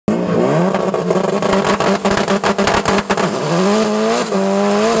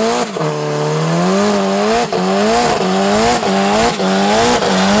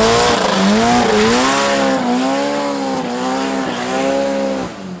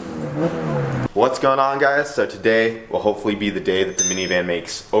What's going on, guys? So today will hopefully be the day that the minivan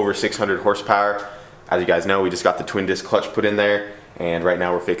makes over 600 horsepower. As you guys know, we just got the twin disc clutch put in there, and right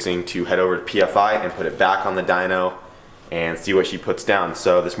now we're fixing to head over to PFI and put it back on the dyno and see what she puts down.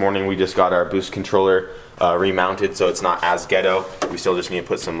 So this morning we just got our boost controller remounted, so it's not as ghetto. We still just need to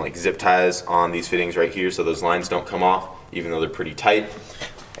put some like zip ties on these fittings right here so those lines don't come off, even though they're pretty tight.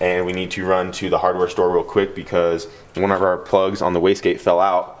 And we need to run to the hardware store real quick because one of our plugs on the wastegate fell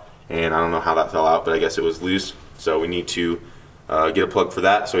out, and I don't know how that fell out, but I guess it was loose. So we need to get a plug for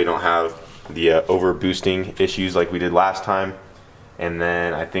that so we don't have the over boosting issues like we did last time. And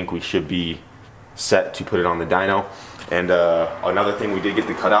then I think we should be set to put it on the dyno. And another thing, we did get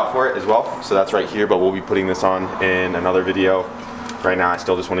the cutout for it as well, so that's right here, but we'll be putting this on in another video. Right now I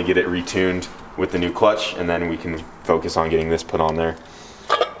still just want to get it retuned with the new clutch, and then we can focus on getting this put on there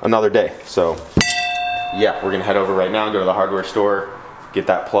another day. So yeah, we're gonna head over right now, go to the hardware store, get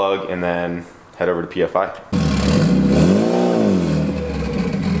that plug, and then head over to PFI.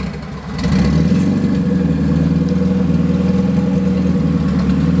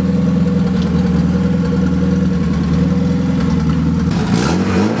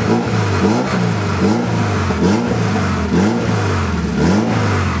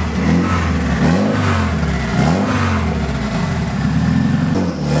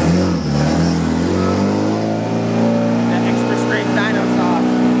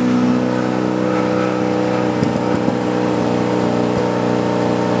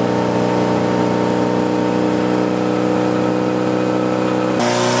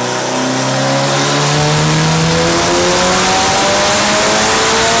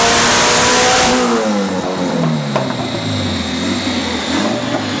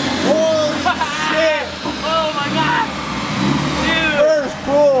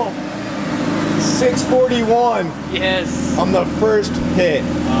 Yes. On the first hit.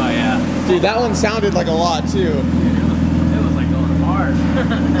 Oh yeah. Dude, that one sounded like a lot too. It was like going hard.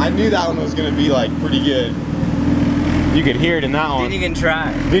 I knew that one was gonna be like pretty good. You could hear it in that one. Didn't even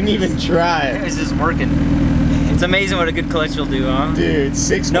try. Didn't even try. It was just working. It's amazing what a good clutch will do, huh? Dude,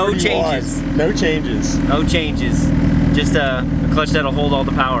 641. No changes. No changes. No changes. Just a clutch that'll hold all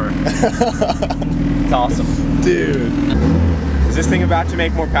the power. It's awesome. Dude. Is this thing about to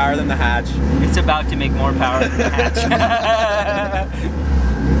make more power than the hatch? It's about to make more power than the hatch.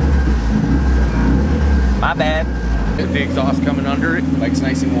 My bad. The exhaust coming under it, like it's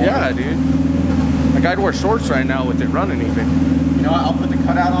nice and warm. Yeah, dude. Like I'd wear shorts right now with it running even. You know what? I'll put the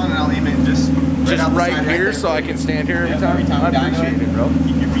cutout on and I'll aim it just right here right so I can stand here every time. I appreciate it, bro.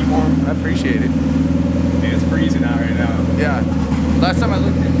 Keep your feet warm. I appreciate it. Dude, it's freezing out right now. Yeah. Last time I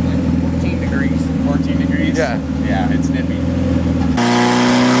looked at it was like 14 degrees. 14 degrees? Yeah. Yeah, it's nippy.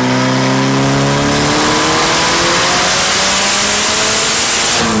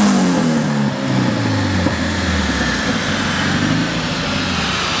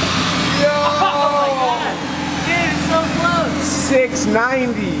 Yo! Oh my god! Dude, it's so close!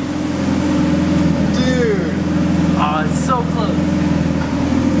 690! Dude! Oh, it's so close.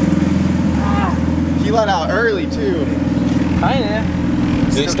 He let out early too. Kinda.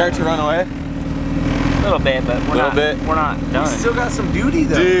 Did it start to run away? A little bit, but we're not done. We still got some duty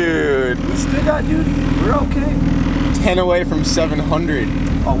though. Dude. We still got duty. We're okay. 10 away from 700.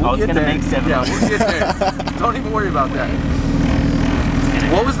 Oh, we'll get there. Make 700. Yeah, we'll get there. Don't even worry about that.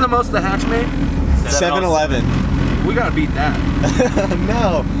 What was the most the hatch made? 711. We gotta beat that.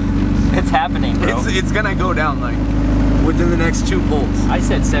 No. It's happening, bro. It's gonna go down like within the next 2 pulls. I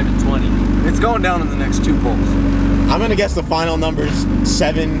said 720. It's going down in the next 2 pulls. I'm gonna guess the final number's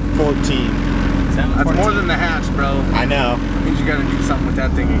 714. That's more than the hatch, bro. I know. That means you gotta do something with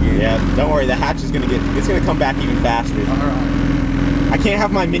that thing again. Yeah, don't worry, the hatch is it's gonna come back even faster. Alright. I can't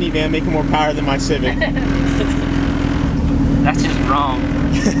have my minivan making more power than my Civic. That's just wrong.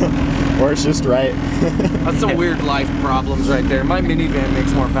 Or it's just right. That's some weird life problems right there. My minivan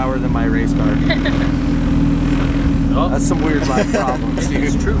makes more power than my race car. Oh. That's some weird life problems, dude.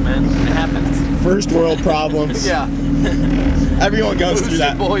 It's true, man. It happens. First world problems. Yeah. Everyone goes through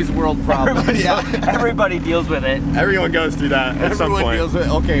that. Boostedboiz world problems. Everybody deals with it. Everyone goes through that at some point. Everyone deals with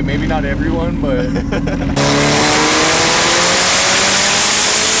it. Okay, maybe not everyone, but...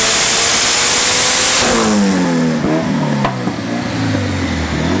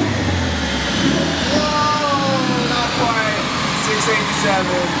 A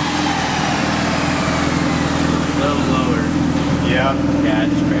little lower. Yeah. Yeah,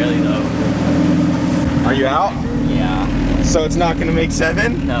 just barely though. Are you out? Yeah. So it's not gonna make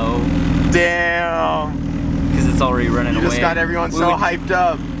 7? No. Damn. Because it's already running away. You just got everyone so hyped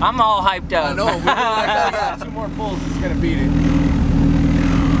up. I'm all hyped up. I know. I got 2 more pulls. It's gonna beat it.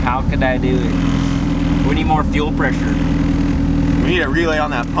 How could I do it? We need more fuel pressure. We need a relay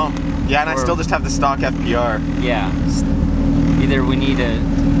on that pump. Yeah, and I still just have the stock FPR. Yeah. Either we need a...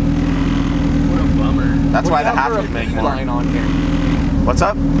 What a bummer. That's why the hatch would make more. Line on here. What's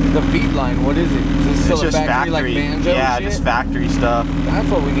up? The feed line, what is it? Is this still It's a just factory like banjo? Yeah, shit? just factory stuff. That's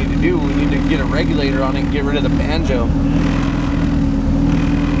what we need to do. We need to get a regulator on it and get rid of the banjo.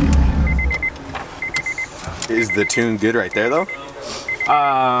 Is the tune good right there though?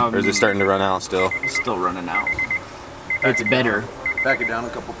 Or is it starting to run out still? It's still running out. It's better. Back it down a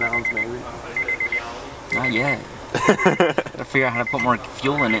couple pounds maybe. Not yet. Gotta figure out how to put more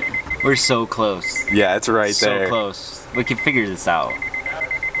fuel in it. We're so close. Yeah, it's right there. So close. We can figure this out.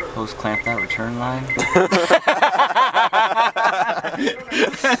 Post clamp that return line.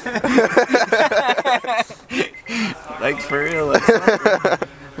 Like for real.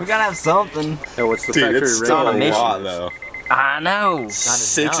 We gotta have something. Hey, what's the Dude, factory it's still a mission. lot though. I know.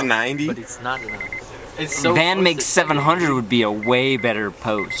 690. But it's not enough. It's so Van makes 700 would be a way better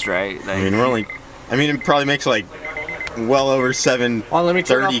post, right? Like, I mean, we're only. I mean, it probably makes like well over 730 Well, let me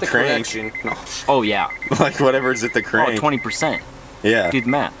turn off the cranks. correction. No. oh yeah. Like whatever's at the Oh, crank. 20%. Yeah. Do the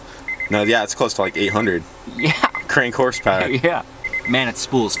math. No, yeah, it's close to like 800 Yeah. crank horsepower. Yeah. Man, it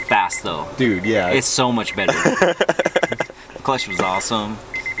spools fast though. Dude, yeah. It's so much better. The clutch was awesome.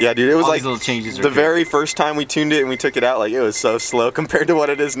 Yeah, dude, it was All like these little changes are the good. very first time we tuned it and we took it out, like it was so slow compared to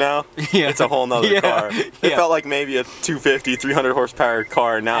what it is now. Yeah. It's a whole nother Yeah. car. It Yeah. felt like maybe a 250, 300 horsepower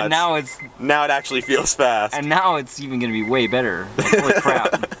car. Now now it actually feels fast. And now it's even gonna be way better. Like, holy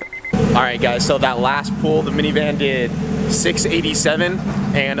crap. All right, guys, so that last pull, the minivan did 687,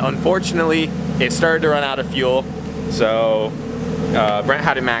 and unfortunately, it started to run out of fuel. So Brent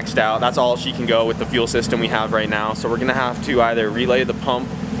had it maxed out. That's all she can go with the fuel system we have right now. So we're gonna have to either relay the pump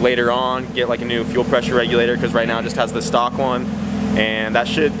later on, get like a new fuel pressure regulator, because right now it just has the stock one, and that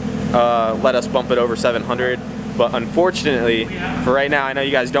should let us bump it over 700. But unfortunately, for right now, I know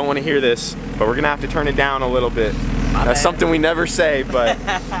you guys don't want to hear this, but we're gonna have to turn it down a little bit. That's something we never say, but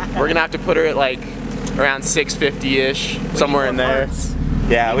we're gonna have to put her at like around 650-ish, somewhere in there.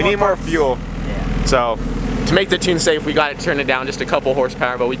 Yeah, we need more fuel. Yeah. So to make the tune safe, we got to turn it down just a couple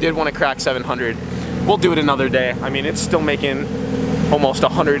horsepower, but we did want to crack 700. We'll do it another day. I mean, it's still making almost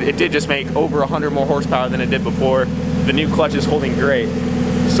 100. It did just make over 100 more horsepower than it did before. The new clutch is holding great.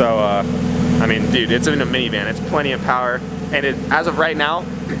 So, I mean, dude, it's in a minivan. It's plenty of power. And as of right now,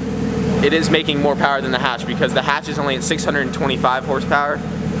 it is making more power than the hatch, because the hatch is only at 625 horsepower,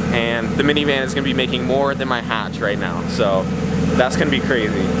 and the minivan is going to be making more than my hatch right now. So that's going to be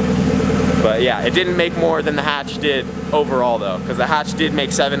crazy. But yeah, it didn't make more than the hatch did overall though, because the hatch did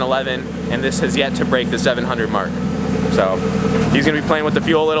make 711, and this has yet to break the 700 mark. So he's going to be playing with the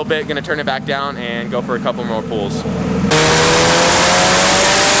fuel a little bit, going to turn it back down and go for a couple more pulls.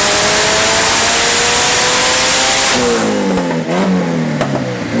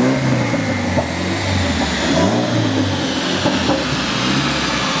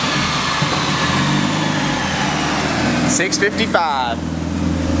 $655.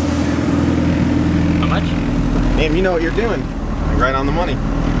 How much? Damn, you know what you're doing. Like right on the money.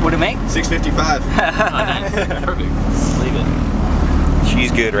 What'd it make? $655. Oh, nice. Perfect. Leave it.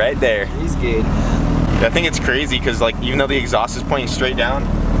 She's good right there. He's good. I think it's crazy because like even though the exhaust is pointing straight down,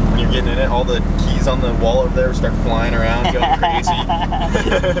 when you're getting in it, all the keys on the wall over there start flying around, going crazy.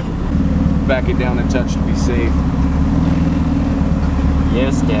 Back it down a touch to be safe.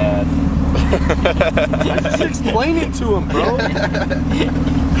 Yes, Dad. Just explain it to him, bro.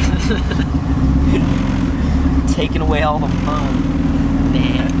 Taking away all the fun.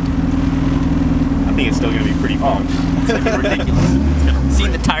 Man. I think it's still gonna be pretty fun. It's gonna be ridiculous.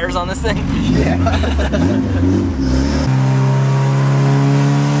 Seen the tires on this thing? Yeah.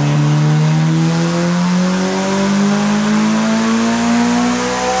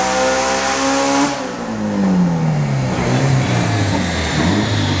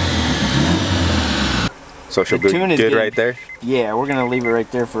 So she'll The be tune is good good. right there. Yeah, we're gonna leave it right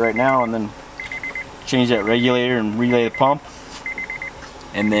there for right now, and then change that regulator and relay the pump,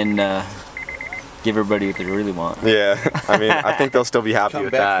 and then give everybody what they really want. Yeah, I mean, I think they'll still be happy Come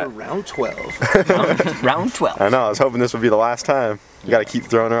with back that. for round 12. Round 12. I know, I was hoping this would be the last time. You gotta keep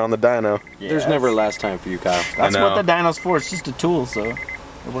throwing her on the dyno. Yeah, There's never a last time for you, Kyle. That's know. what the dyno's for. It's just a tool, so it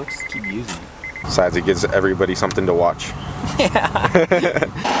works. Keep using it. Besides, it gives everybody something to watch.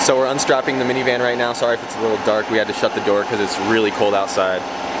 So we're unstrapping the minivan right now. Sorry if it's a little dark. We had to shut the door because it's really cold outside.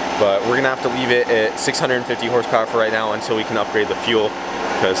 But we're gonna have to leave it at 650 horsepower for right now until we can upgrade the fuel,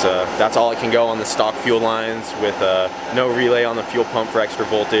 because that's all it can go on the stock fuel lines, with no relay on the fuel pump for extra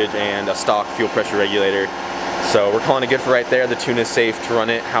voltage and a stock fuel pressure regulator. So we're calling it good for right there. The tune is safe to run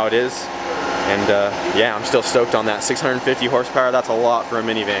it how it is. And yeah, I'm still stoked on that. 650 horsepower, that's a lot for a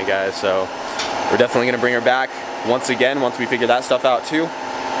minivan, guys. So we're definitely gonna bring her back once again, once we figure that stuff out too.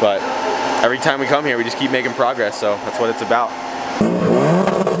 But every time we come here, we just keep making progress, so that's what it's about.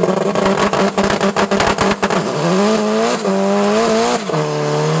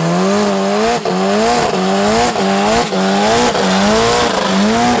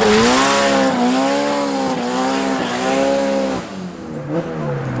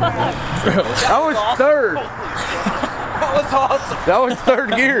 That was third. That was awesome. That was third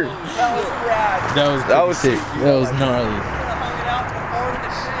gear. That was rad. That was sick. That was gnarly.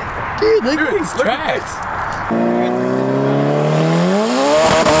 Dude, look at these tracks.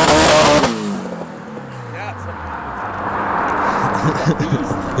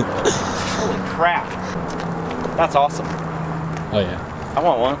 Holy crap. That's awesome. Oh yeah. I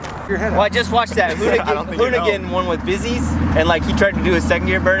want one. Well, I just watched that Hoonigan one with Busy's, and like he tried to do a second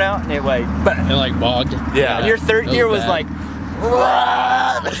gear burnout, and it like, It like bogged. yeah. And your third gear was like, Dude.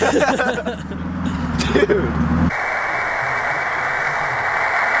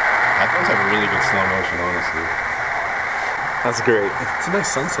 That feels like a really good slow motion, honestly. That's great. It's a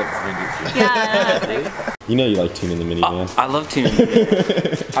nice sunset behind you. Yeah. You know you like tuning the minivan. I love tuning.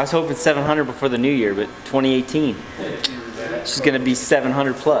 I was hoping 700 before the new year, but 2018, she's gonna be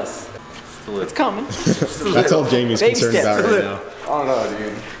 700 plus. It's coming. That's all Jamie's Baby concerned steps. about right now. Oh no,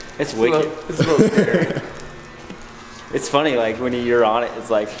 dude. It's wicked. It's a little scary. It's funny, like when you're on it, it's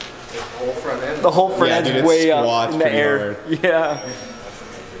like The whole front end. the whole front Yeah, end's dude, it way up squats in the pretty air. hard. Yeah.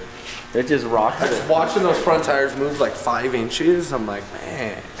 It just rocks it. Watching those front tires move like 5 inches, I'm like,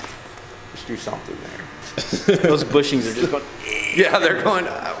 man, let's do something there. Those bushings are just going. Yeah, they're going,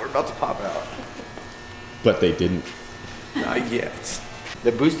 we're about to pop out. But they didn't. Not yet.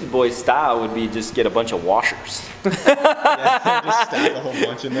 The Boostedboiz style would be just get a bunch of washers. Just stack a whole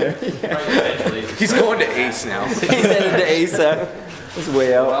bunch in there. He's going to Ace now. He's headed to ASAP. It's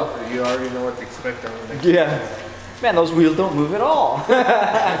way out. Well, you already know what to expect on the next. Yeah. Man, those wheels don't move at all.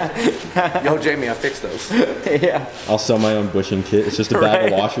 Yo, Jamie, I fixed those. Yeah. I'll sell my own bushing kit. It's just a bag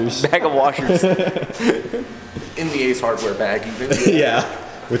of Right. washers. Bag of washers. In the Ace hardware bag, even. Yeah.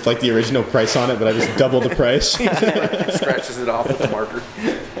 With like the original price on it, but I just doubled the price. Scratches it off with the marker.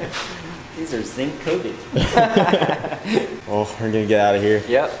 These are zinc coated. Oh, we're gonna get out of here.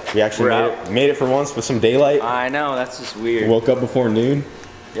 Yep. We actually We're made it for once with some daylight. I know, that's just weird. Woke up before noon.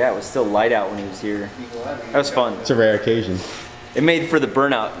 Yeah, it was still light out when he was here. That was fun. It's a rare occasion. It made for the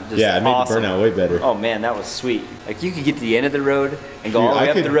burnout just Yeah, it made awesome. the burnout way better. Oh man, that was sweet. Like you could get to the end of the road and go Dude, all the way I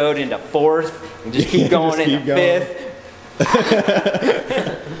up could- the road into 4th and just keep going Just keep into going. 5th.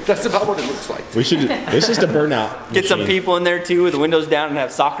 That's about what it looks like. We should. It's just a burnout. Get some machine. people in there too with the windows down and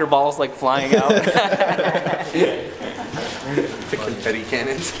have soccer balls like flying out. The confetti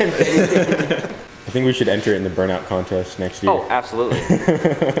cannons. I think we should enter it in the burnout contest next year. Oh, absolutely.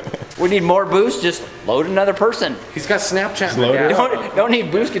 We need more boost, just load another person. He's got Snapchat. Load it. Don't need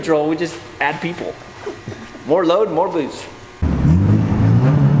boost control, we just add people. More load, more boost.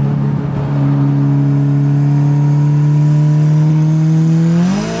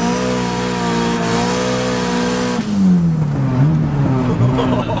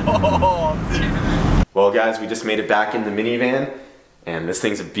 Well, guys, we just made it back in the minivan, and this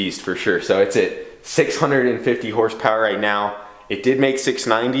thing's a beast for sure. So it's at 650 horsepower right now. It did make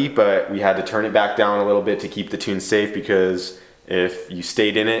 690, but we had to turn it back down a little bit to keep the tune safe, because if you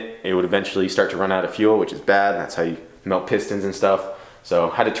stayed in it, it would eventually start to run out of fuel, which is bad. That's how you melt pistons and stuff. So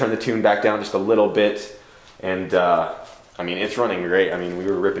had to turn the tune back down just a little bit, and I mean, it's running great. I mean, we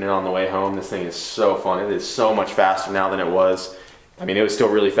were ripping it on the way home. This thing is so fun. It is so much faster now than it was. I mean, it was still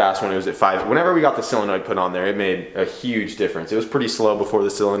really fast when it was at 5. Whenever we got the solenoid put on there, it made a huge difference. It was pretty slow before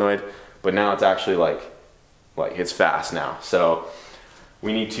the solenoid, but now it's actually like it's fast now. So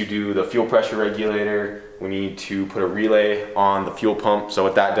we need to do the fuel pressure regulator. We need to put a relay on the fuel pump. So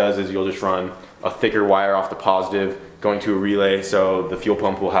what that does is you'll just run a thicker wire off the positive going to a relay, so the fuel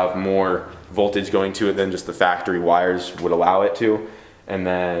pump will have more voltage going to it than just the factory wires would allow it to. And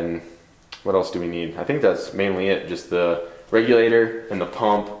then what else do we need? I think that's mainly it, just the regulator and the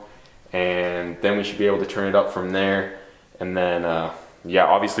pump, and then we should be able to turn it up from there. And then yeah,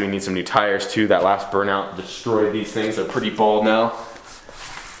 obviously we need some new tires too. That last burnout destroyed these things. They're pretty bald now.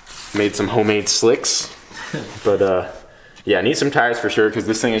 Made some homemade slicks, but yeah, I need some tires for sure, because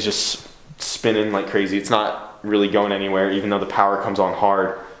this thing is just spinning like crazy. It's not really going anywhere, even though the power comes on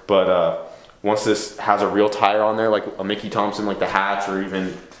hard. But once this has a real tire on there, like a Mickey Thompson, like the Hatch, or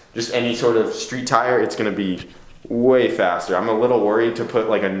even just any sort of street tire, it's gonna be way faster. I'm a little worried to put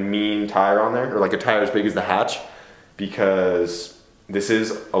like a mean tire on there, or like a tire as big as the hatch, because this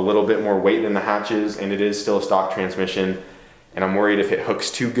is a little bit more weight than the hatches, and it is still a stock transmission. And I'm worried if it hooks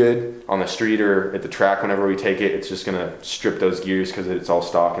too good on the street or at the track whenever we take it, it's just gonna strip those gears because it's all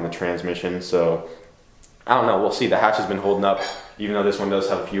stock in the transmission. So I don't know, we'll see. The hatch has been holding up, even though this one does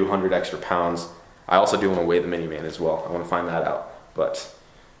have a few hundred extra pounds. I also do want to weigh the minivan as well. I want to find that out. But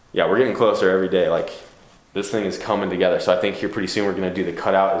yeah, we're getting closer every day. Like, this thing is coming together. So I think here pretty soon we're gonna do the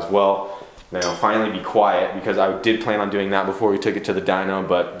cutout as well. Then it'll finally be quiet, because I did plan on doing that before we took it to the dyno,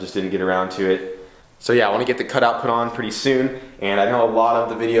 but just didn't get around to it. So yeah, I want to get the cutout put on pretty soon, and I know a lot of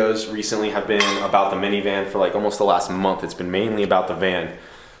the videos recently have been about the minivan for like almost the last month. It's been mainly about the van.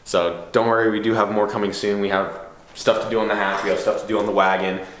 So don't worry, we do have more coming soon. We have stuff to do on the hatch, we have stuff to do on the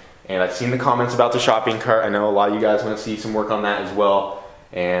wagon, and I've seen the comments about the shopping cart. I know a lot of you guys want to see some work on that as well,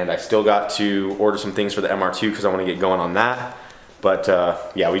 and I still got to order some things for the MR2 because I want to get going on that. But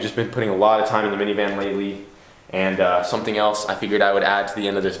yeah, we've just been putting a lot of time in the minivan lately. And something else I figured I would add to the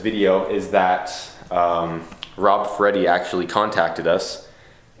end of this video is that Rob Freddy actually contacted us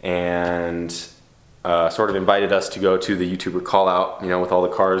and sort of invited us to go to the YouTuber call out, you know, with all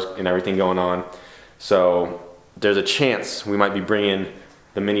the cars and everything going on. So there's a chance we might be bringing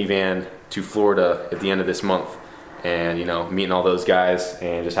the minivan to Florida at the end of this month, and, you know, meeting all those guys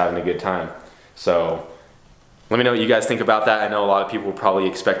and just having a good time. So let me know what you guys think about that. I know a lot of people will probably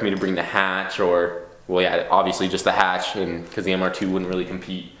expect me to bring the hatch, or, well, yeah, obviously just the hatch, and because the MR2 wouldn't really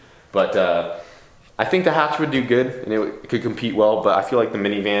compete. But I think the hatch would do good, and it could compete well, but I feel like the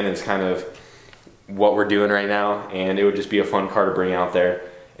minivan is kind of what we're doing right now, and it would just be a fun car to bring out there.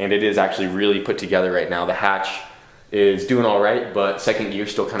 And it is actually really put together right now. The hatch is doing all right, but second gear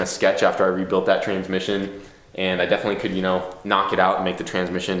still kind of sketch after I rebuilt that transmission, and I definitely could, you know, knock it out and make the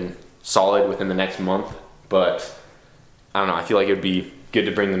transmission solid within the next month. But I don't know, I feel like it would be good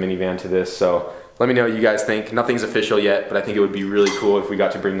to bring the minivan to this. So let me know what you guys think. Nothing's official yet, but I think it would be really cool if we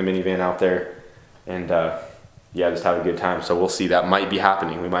got to bring the minivan out there and yeah, just have a good time. So we'll see, that might be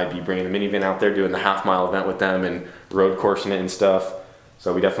happening. We might be bringing the minivan out there, doing the half-mile event with them and road coursing it and stuff.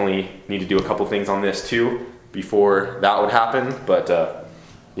 So we definitely need to do a couple things on this too before that would happen. But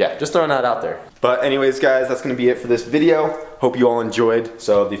yeah, just throwing that out there. But anyways, guys, that's gonna be it for this video. Hope you all enjoyed.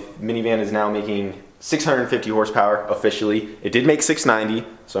 So the minivan is now making 650 horsepower officially. It did make 690,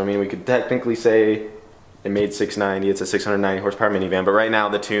 so I mean, we could technically say it made 690. It's a 690 horsepower minivan, but right now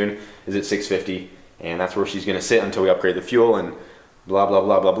the tune is at 650, and that's where she's gonna sit until we upgrade the fuel and blah, blah,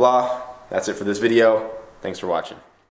 blah, blah, blah. That's it for this video. Thanks for watching.